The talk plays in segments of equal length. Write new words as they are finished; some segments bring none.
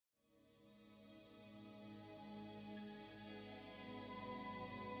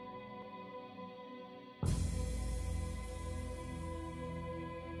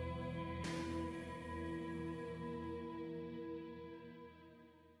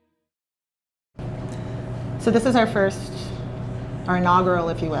So this is our inaugural,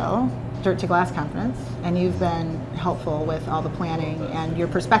 if you will, Dirt to Glass conference, and you've been helpful with all the planning and your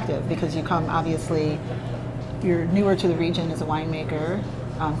perspective because you come, obviously, you're newer to the region as a winemaker,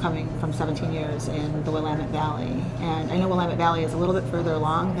 coming from 17 years in the Willamette Valley. And I know Willamette Valley is a little bit further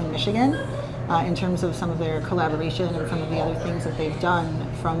along than Michigan in terms of some of their collaboration and some of the other things that they've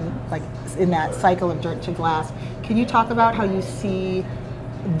done from, like, in that cycle of Dirt to Glass. Can you talk about how you see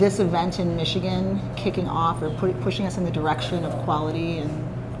this event in Michigan kicking off or pushing us in the direction of quality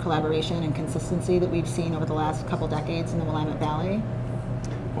and collaboration and consistency that we've seen over the last couple decades in the Willamette Valley?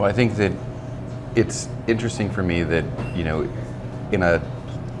 Well, I think that it's interesting for me that, you know, in a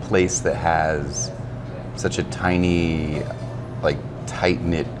place that has such a tiny, like,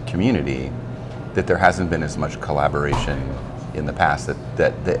 tight-knit community, that there hasn't been as much collaboration in the past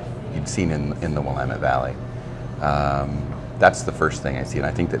that you'd seen in the Willamette Valley. That's the first thing I see, and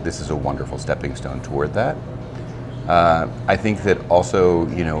I think that this is a wonderful stepping stone toward that. I think that also,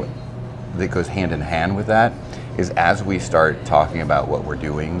 you know, that goes hand in hand with that is as we start talking about what we're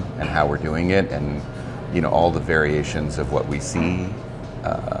doing and how we're doing it, and, you know, all the variations of what we see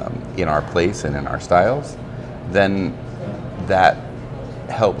in our place and in our styles, then that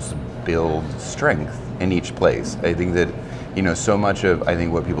helps build strength in each place. I think that, you know, so much of, I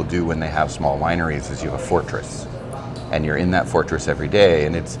think, what people do when they have small wineries is you have a fortress. And you're in that fortress every day,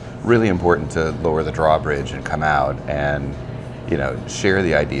 and it's really important to lower the drawbridge and come out and, you know, share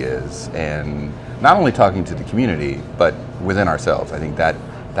the ideas, and not only talking to the community, but within ourselves. I think that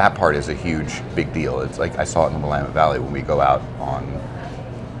part is a huge, big deal. It's like I saw it in the Willamette Valley when we go out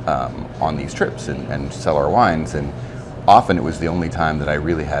on these trips and sell our wines, and often it was the only time that I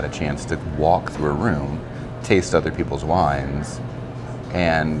really had a chance to walk through a room, taste other people's wines,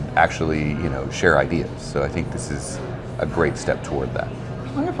 and actually, you know, share ideas. So I think this is a great step toward that.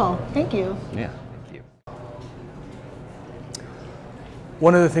 Wonderful, thank you. Yeah, thank you.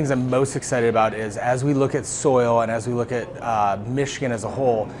 One of the things I'm most excited about is as we look at soil and as we look at Michigan as a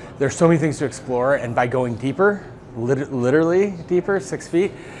whole, there's so many things to explore, and by going deeper, literally deeper, 6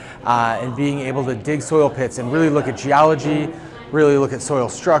 feet, and being able to dig soil pits and really look at geology, really look at soil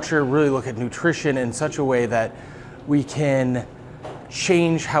structure, really look at nutrition in such a way that we can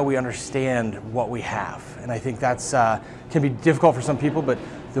change how we understand what we have. And I think that's can be difficult for some people, but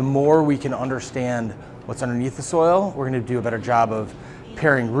the more we can understand what's underneath the soil, we're going to do a better job of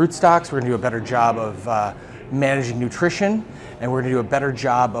pairing rootstocks, we're going to do a better job of managing nutrition, and we're going to do a better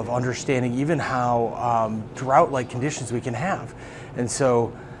job of understanding even how drought-like conditions we can have. And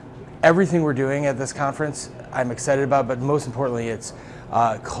so everything we're doing at this conference, I'm excited about, but most importantly, it's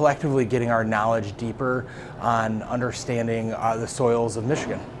collectively getting our knowledge deeper on understanding the soils of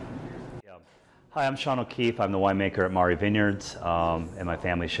Michigan. Yeah. Hi, I'm Sean O'Keefe. I'm the winemaker at Maury Vineyards, and my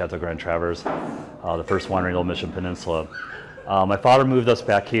family's Chateau Grand Traverse, the first winery in the Michigan Peninsula. My father moved us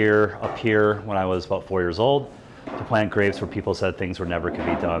up here when I was about 4 years old to plant grapes where people said things were never could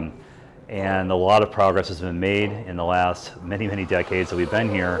be done. And a lot of progress has been made in the last many, many decades that we've been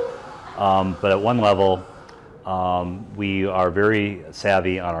here. But at one level, we are very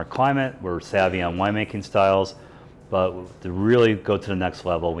savvy on our climate, we're savvy on winemaking styles, but to really go to the next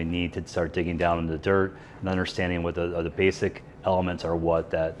level, we need to start digging down into the dirt and understanding what the basic elements are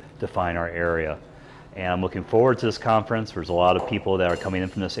that define our area. And I'm looking forward to this conference. There's a lot of people that are coming in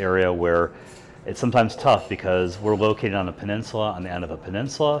from this area where it's sometimes tough because we're located on a peninsula, on the end of a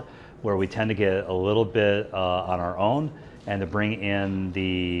peninsula, where we tend to get a little bit on our own, and to bring in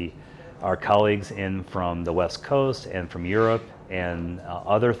our colleagues in from the West Coast and from Europe and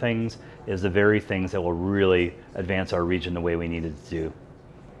other things is the very things that will really advance our region the way we need it to do.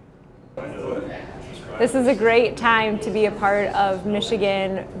 This is a great time to be a part of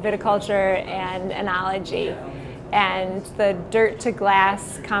Michigan viticulture and enology. And the Dirt to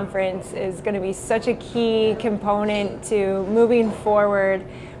Glass conference is going to be such a key component to moving forward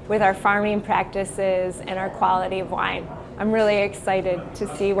with our farming practices and our quality of wine. I'm really excited to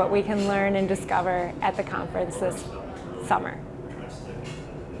see what we can learn and discover at the conference this summer.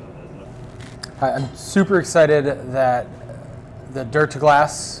 I'm super excited that the Dirt to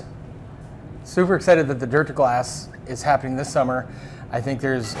Glass is happening this summer. I think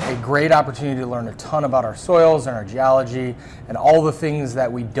there's a great opportunity to learn a ton about our soils and our geology and all the things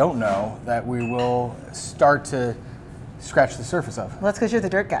that we don't know that we will start to scratch the surface of. Well, that's because you're the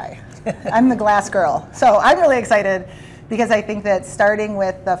dirt guy. I'm the glass girl. So I'm really excited because I think that starting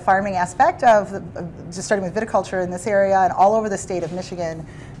with the farming aspect of just starting with viticulture in this area and all over the state of Michigan,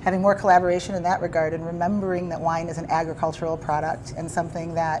 having more collaboration in that regard and remembering that wine is an agricultural product and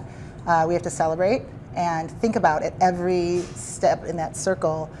something that we have to celebrate and think about at every step in that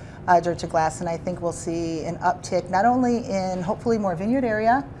circle dirt to glass, and I think we'll see an uptick not only in hopefully more vineyard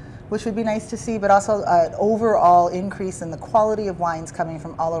area, which would be nice to see, but also an overall increase in the quality of wines coming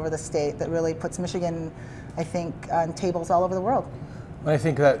from all over the state that really puts Michigan, I think, on tables all over the world. I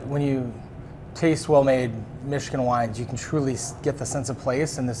think that when you taste well-made Michigan wines, you can truly get the sense of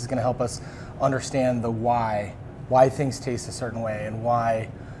place, and this is going to help us understand the why things taste a certain way, and why,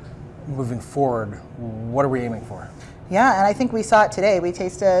 moving forward, what are we aiming for? Yeah, and I think we saw it today. We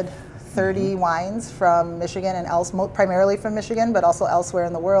tasted 30 wines from Michigan and primarily from Michigan, but also elsewhere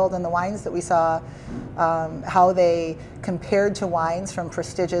in the world. And the wines that we saw, how they compared to wines from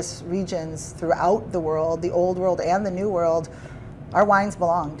prestigious regions throughout the world, the old world and the new world, our wines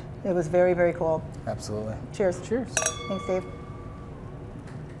belonged. It was very, very cool. Absolutely. Cheers. Cheers. Thanks, Dave.